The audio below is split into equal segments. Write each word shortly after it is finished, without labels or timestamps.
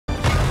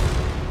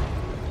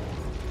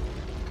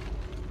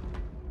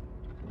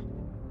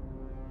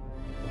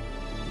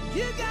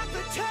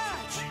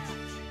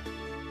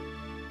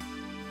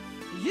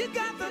You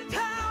got the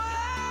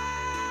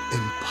power.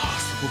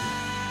 Impossible.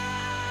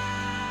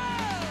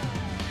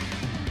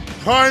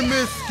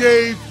 Optimus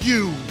gave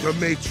you the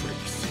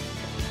Matrix.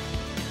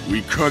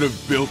 We could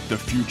have built the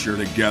future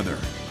together.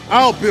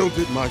 I'll build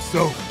it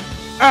myself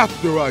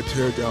after I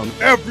tear down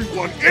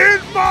everyone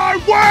in my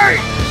way!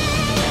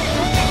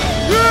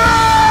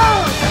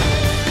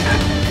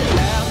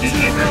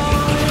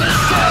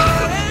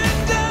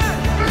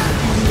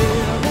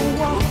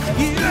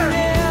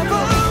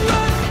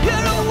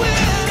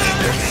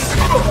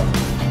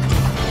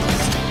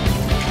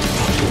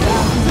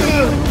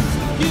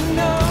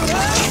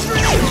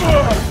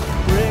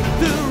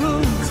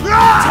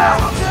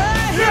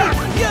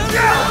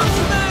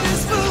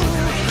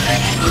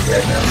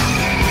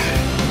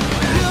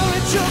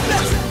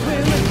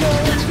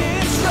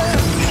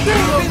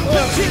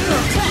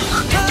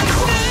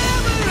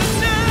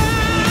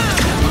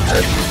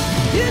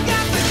 You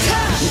got the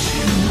touch.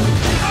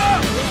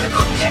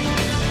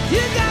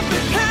 You got the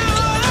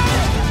power.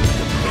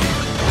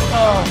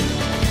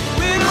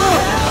 When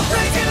hell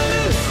breaking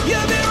loose,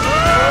 you'll be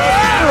running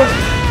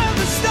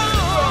the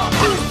storm.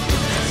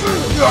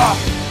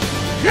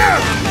 You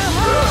got the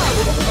heart.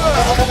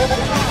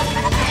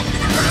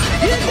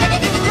 You got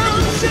the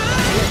motion.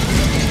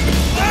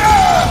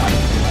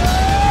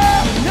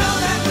 You know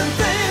that when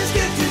things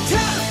get too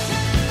tough,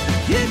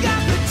 you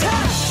got the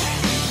touch.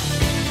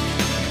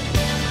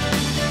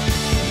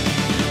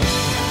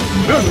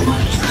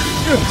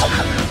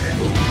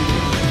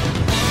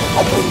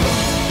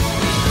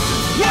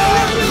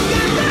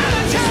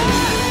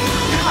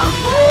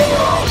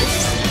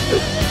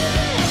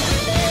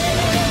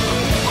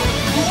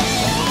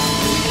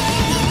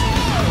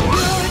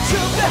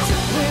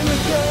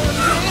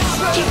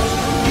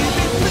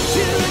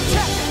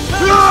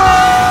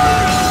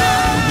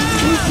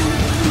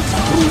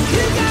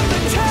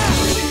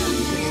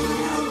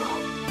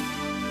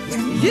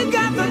 You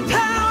got the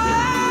power.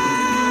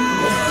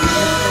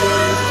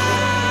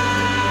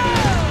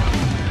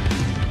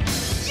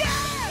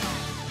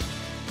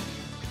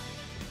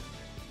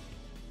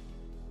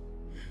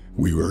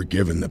 We were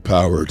given the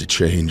power to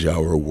change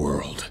our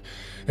world,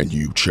 and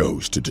you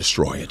chose to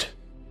destroy it.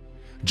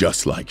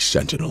 Just like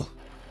Sentinel,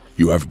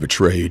 you have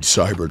betrayed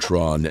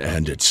Cybertron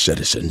and its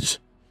citizens.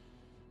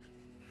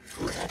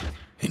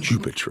 And you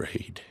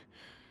betrayed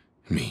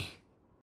me.